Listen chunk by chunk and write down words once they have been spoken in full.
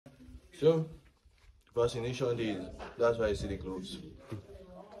So, vaccination days, that's why I see the clothes.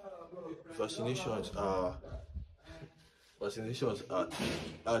 Vaccinations are vaccinations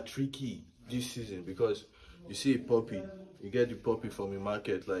are tricky this season because you see a puppy, you get the puppy from the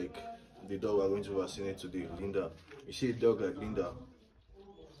market, like the dog we're going to vaccinate today, Linda. You see a dog like Linda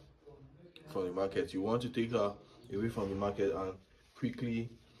from the market, you want to take her away from the market and quickly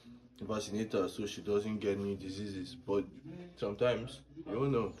vaccinate her so she doesn't get any diseases. But sometimes you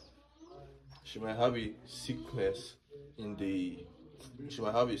don't know, she might have a sickness in the she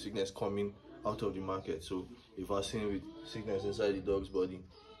might have a sickness coming out of the market. So a vaccine with sickness inside the dog's body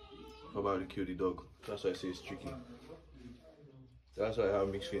probably kill the dog. That's why I say it's tricky. That's why I have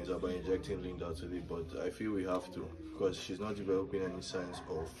mixed feelings about injecting Linda today, but I feel we have to because she's not developing any signs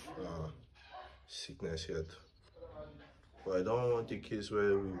of sickness yet. But I don't want a case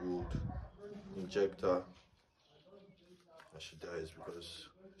where we would inject her and she dies because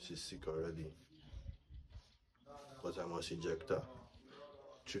she's sick already. But I must inject her.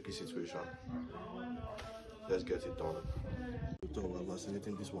 Tricky situation. Let's get it done. So we're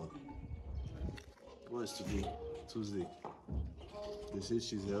vaccinating this one. What is today? Tuesday. They say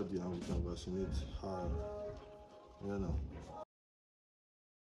she's healthy and we can vaccinate her. Yeah, no.